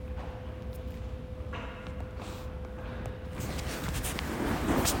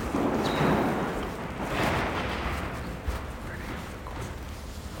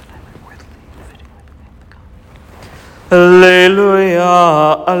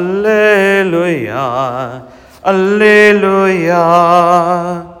Alleluia, alleluia, alleluia.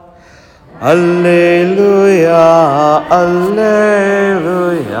 Alleluia, alleluia,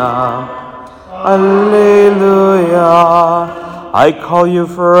 alleluia. I call you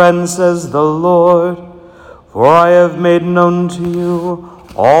friends, says the Lord, for I have made known to you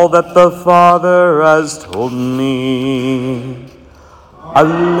all that the Father has told me.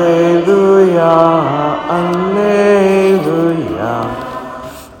 Alleluia, alleluia,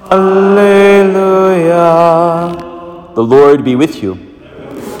 alleluia. The Lord be with you.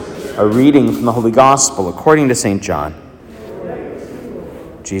 A reading from the Holy Gospel according to St. John.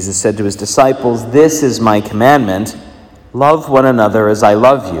 Jesus said to his disciples, "This is my commandment, love one another as I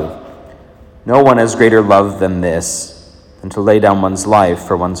love you. No one has greater love than this, than to lay down one's life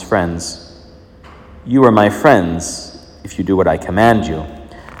for one's friends. You are my friends if you do what I command you.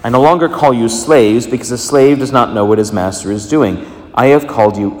 I no longer call you slaves, because a slave does not know what his master is doing. I have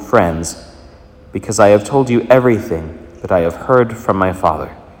called you friends, because I have told you everything that I have heard from my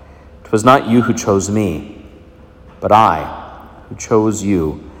Father. It was not you who chose me, but I who chose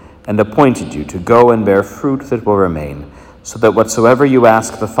you and appointed you to go and bear fruit that will remain, so that whatsoever you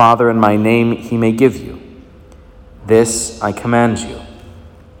ask the Father in my name, he may give you. This I command you,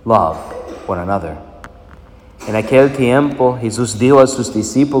 love one another." En aquel tiempo Jesús dijo a sus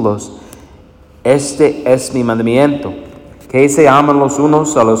discípulos, "Este es mi mandamiento, que se amen los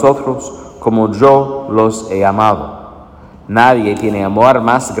unos a los otros como yo los he amado. Nadie tiene amor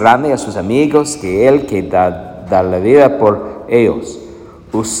más grande a sus amigos que el que da la vida por ellos.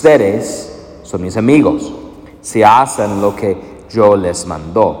 Ustedes son mis amigos, si hacen lo que yo les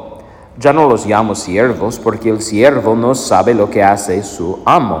mando. Ya no los llamo siervos, porque el siervo no sabe lo que hace su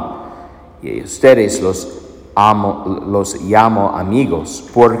amo. Y ustedes los llamo amigos,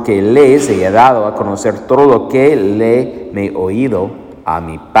 porque les he dado a conocer todo lo que le he oído a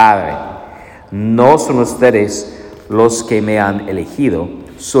mi Padre. No son ustedes los que me han elegido,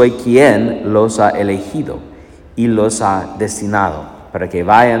 soy quien los ha elegido y los ha destinado para que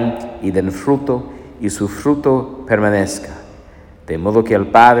vayan y den fruto y su fruto permanezca, de modo que el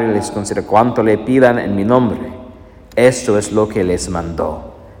Padre les conceda cuanto le pidan en mi nombre. Esto es lo que les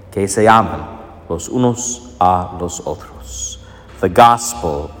mandó, que se amen los unos a los otros." The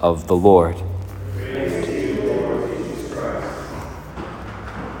Gospel of the Lord. Praise to you, Lord Jesus Christ.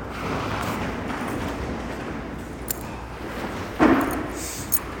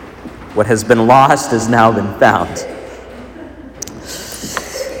 What has been lost has now been found.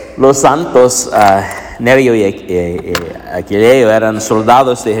 Los santos Nerio y Aquileo eran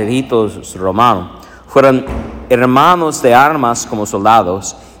soldados de ejércitos romanos. Fueron hermanos de armas como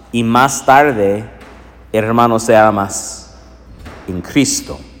soldados y más tarde hermanos de armas en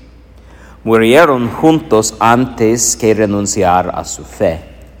Cristo. Murieron juntos antes que renunciar a su fe.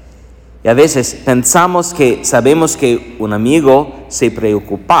 Y a veces pensamos que sabemos que un amigo se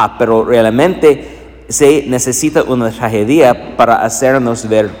preocupa, pero realmente se necesita una tragedia para hacernos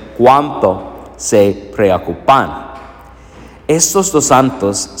ver cuánto se preocupan. Estos dos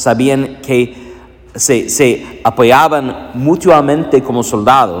santos sabían que se apoyaban mutuamente como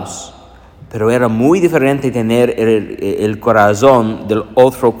soldados, pero era muy diferente tener el corazón del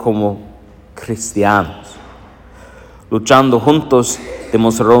otro como cristianos. Luchando juntos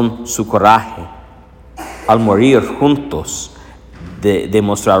demostraron su coraje. Al morir juntos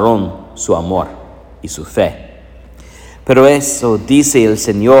demostraron su amor y su fe. Pero eso dice el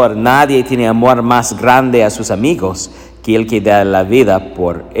Señor, nadie tiene amor más grande a sus amigos que el que da la vida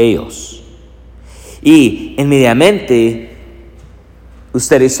por ellos. Y inmediatamente,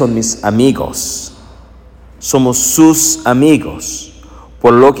 ustedes son mis amigos. Somos sus amigos,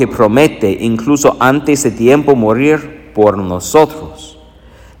 por lo que promete incluso antes de tiempo morir por nosotros.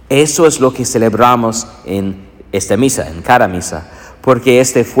 Eso es lo que celebramos en esta misa, en cada misa, porque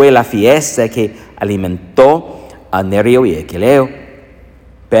esta fue la fiesta que alimentó a Nerio y Aquileo,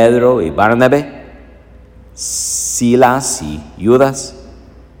 Pedro y Bernabé, Silas y Judas,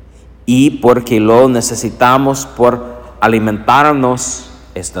 y porque lo necesitamos por alimentarnos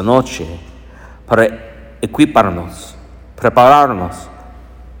esta noche, para equiparnos, prepararnos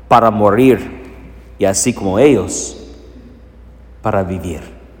para morir, y así como ellos, para vivir.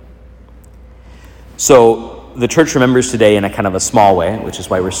 So the church remembers today in a kind of a small way, which is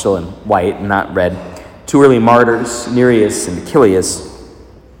why we're still in white and not red, two early martyrs, Nereus and Achilles.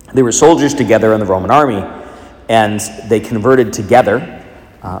 They were soldiers together in the Roman army, and they converted together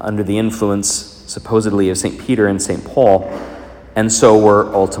under the influence, supposedly, of St. Peter and St. Paul, and so were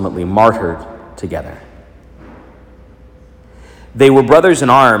ultimately martyred together. They were brothers in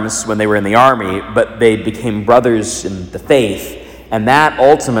arms when they were in the army, but they became brothers in the faith, and that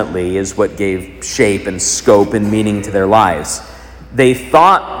ultimately is what gave shape and scope and meaning to their lives. They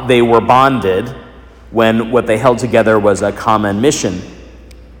thought they were bonded when what they held together was a common mission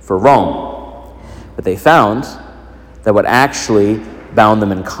for Rome. But they found that what actually bound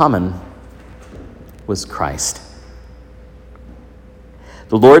them in common was Christ.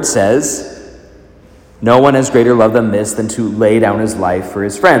 The Lord says, "No one has greater love than this, than to lay down his life for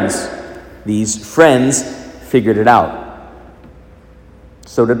his friends." These friends figured it out.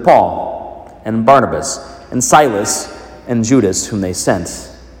 So did Paul and Barnabas and Silas and Judas, whom they sent.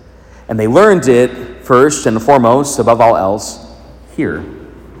 And they learned it first and foremost, above all else, here,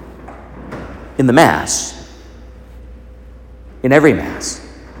 in the Mass, in every Mass.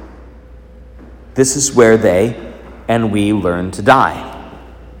 This is where they and we learn to die.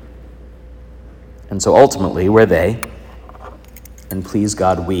 And so ultimately, where they, and please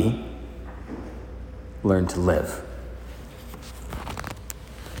God, we, learn to live.